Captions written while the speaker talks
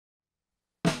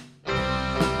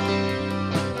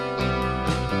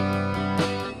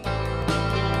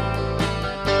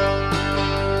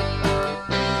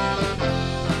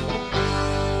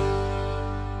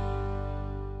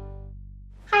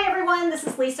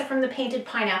Lisa from the Painted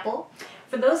Pineapple.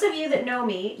 For those of you that know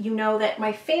me, you know that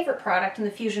my favorite product in the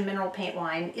Fusion Mineral Paint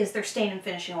line is their stain and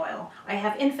finishing oil. I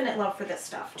have infinite love for this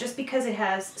stuff just because it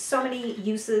has so many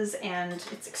uses and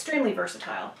it's extremely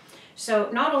versatile.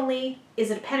 So not only is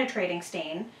it a penetrating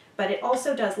stain, but it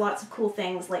also does lots of cool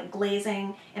things like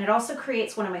glazing, and it also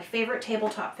creates one of my favorite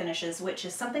tabletop finishes, which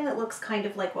is something that looks kind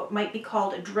of like what might be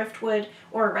called a driftwood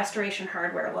or a restoration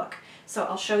hardware look. So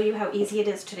I'll show you how easy it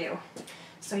is to do.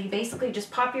 So you basically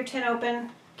just pop your tin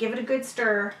open, give it a good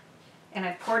stir, and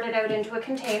I've poured it out into a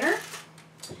container.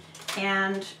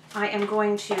 And I am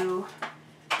going to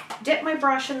dip my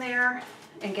brush in there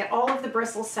and get all of the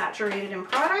bristles saturated in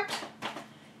product.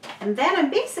 And then I'm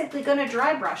basically going to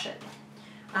dry brush it.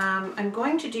 I'm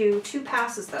going to do 2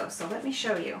 passes though, so let me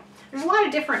show you. There's a lot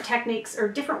of different techniques or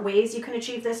different ways you can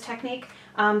achieve this technique.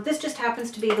 This just happens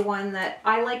to be the one that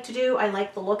I like to do. I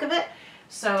like the look of it,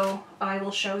 so I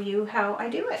will show you how I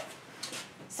do it.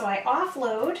 So I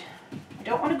offload. I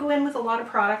don't want to go in with a lot of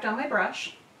product on my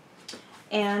brush.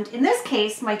 And in this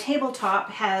case, my tabletop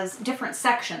has different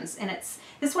sections, and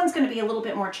this one's going to be a little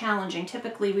bit more challenging.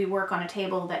 Typically, we work on a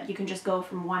table that you can just go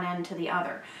from one end to the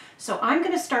other. So I'm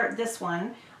going to start this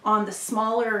one on the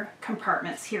smaller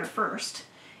compartments here first.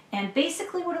 And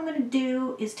basically what I'm going to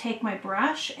do is take my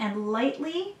brush and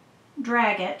lightly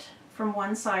drag it from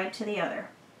one side to the other.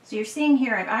 So you're seeing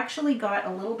here I've actually got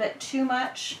a little bit too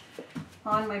much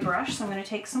on my brush, so I'm going to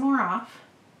take some more off.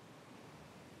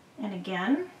 And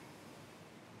again.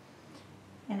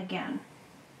 And again.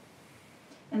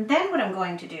 And then what I'm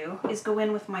going to do is go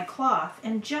in with my cloth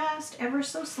and just ever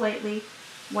so slightly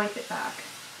wipe it back.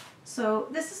 So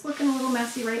this is looking a little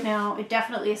messy right now. It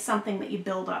definitely is something that you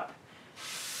build up.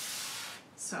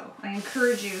 So I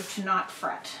encourage you to not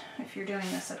fret if you're doing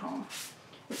this at home.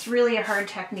 It's really a hard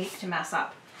technique to mess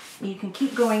up. And you can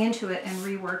keep going into it and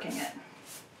reworking it.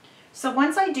 So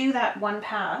once I do that one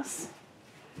pass,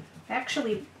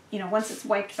 actually, once it's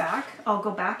wiped back, I'll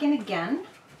go back in again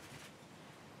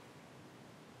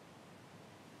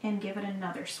and give it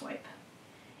another swipe.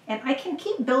 And I can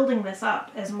keep building this up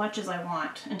as much as I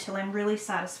want until I'm really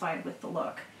satisfied with the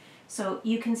look. So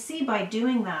you can see by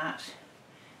doing that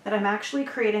I'm actually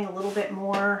creating a little bit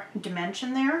more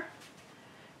dimension there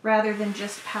rather than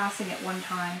just passing it one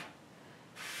time.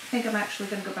 I think I'm actually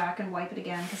going to go back and wipe it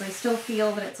again because I still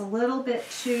feel that it's a little bit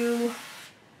too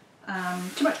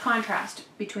much contrast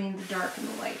between the dark and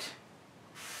the light.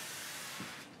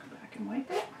 Go back and wipe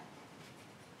it.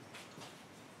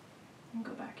 And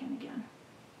go back in again.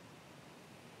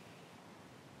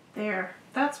 There,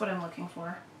 that's what I'm looking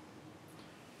for.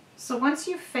 So once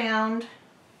you've found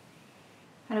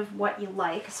kind of what you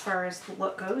like as far as the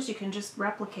look goes, you can just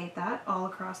replicate that all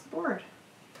across the board.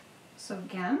 So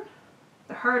again,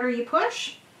 the harder you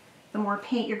push, the more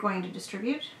paint you're going to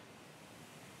distribute,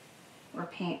 or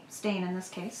paint stain in this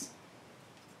case.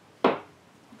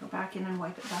 Go back in and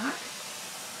wipe it back.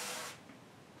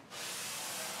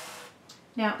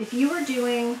 Now, if you were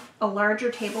doing a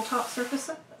larger tabletop surface,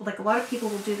 like a lot of people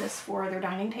will do this for their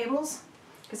dining tables,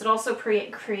 because it also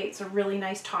creates a really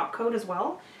nice top coat as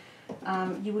well,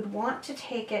 you would want to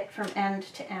take it from end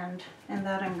to end, and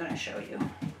that I'm going to show you.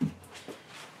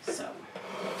 So,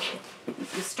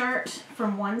 if you start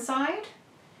from one side,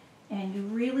 and you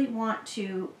really want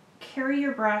to carry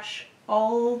your brush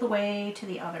all the way to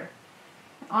the other.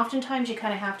 Oftentimes you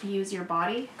kind of have to use your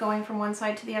body going from one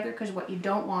side to the other, because what you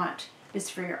don't want is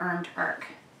for your arm to arc.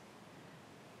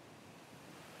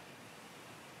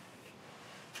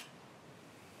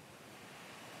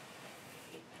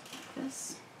 Like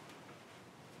this.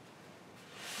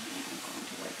 And I'm going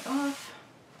to wipe it off.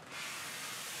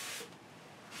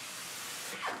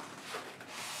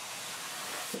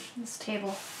 This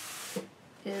table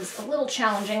is a little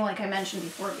challenging, like I mentioned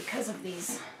before, because of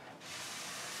these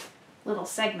little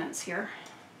segments here,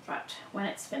 but when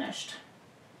it's finished,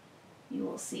 you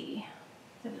will see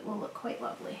that it will look quite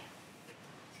lovely.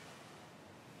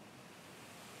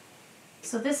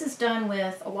 So this is done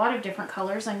with a lot of different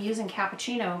colors. I'm using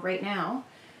cappuccino right now,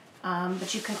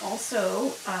 but you can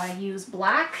also use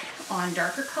black on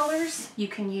darker colors. You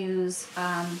can use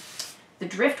the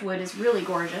driftwood is really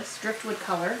gorgeous. Driftwood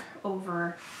color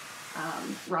over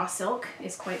raw silk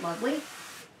is quite lovely.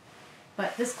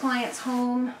 But this client's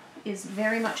home is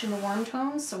very much in the warm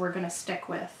tones, so we're going to stick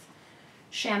with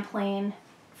Champlain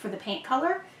for the paint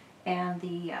color and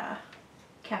the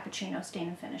cappuccino stain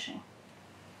and finishing,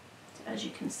 as you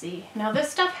can see. Now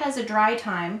this stuff has a dry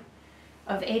time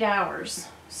of 8 hours,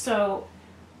 so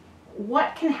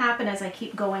what can happen as I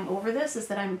keep going over this is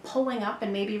that I'm pulling up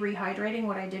and maybe rehydrating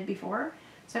what I did before,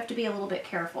 so I have to be a little bit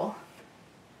careful.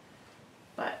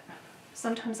 But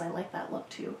Sometimes I like that look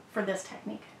too for this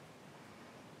technique.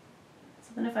 So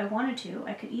then if I wanted to,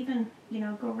 I could even, you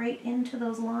know, go right into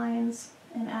those lines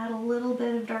and add a little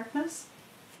bit of darkness.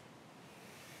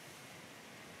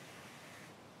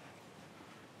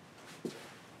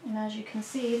 And as you can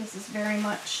see, this is very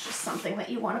much just something that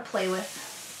you want to play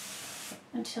with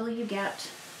until you get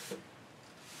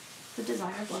the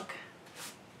desired look.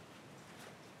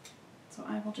 So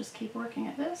I will just keep working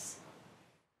at this.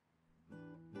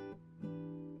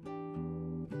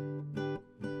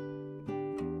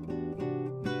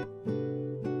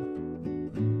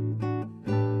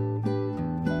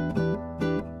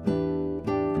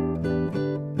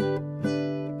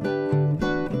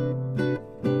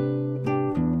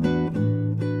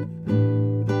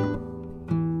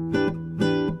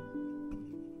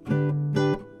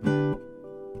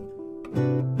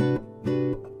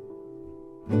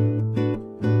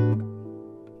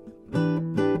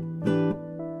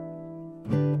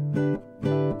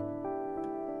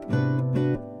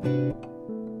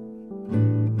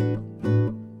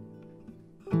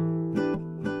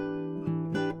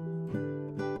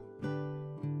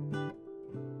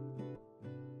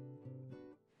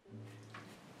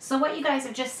 So what you guys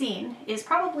have just seen is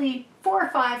probably 4 or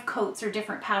 5 coats or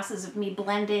different passes of me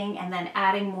blending and then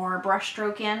adding more brush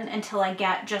stroke in until I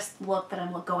get just the look that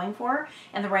I'm going for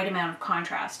and the right amount of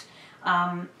contrast.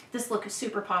 This look is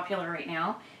super popular right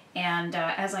now, and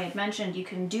as I had mentioned, you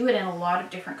can do it in a lot of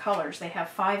different colors. They have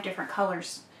 5 different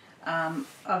colors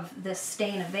of this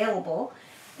stain available,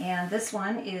 and this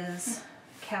one is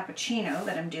cappuccino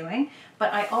that I'm doing,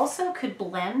 but I also could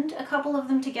blend a couple of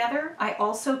them together. I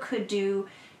also could do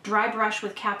dry brush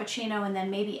with cappuccino and then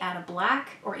maybe add a black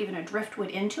or even a driftwood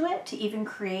into it to even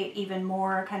create even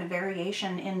more kind of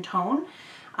variation in tone.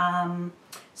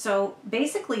 So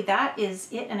basically that is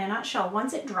it in a nutshell.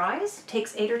 Once it dries, it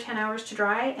takes 8 or 10 hours to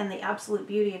dry, and the absolute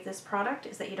beauty of this product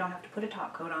is that you don't have to put a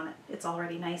top coat on it. It's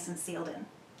already nice and sealed in.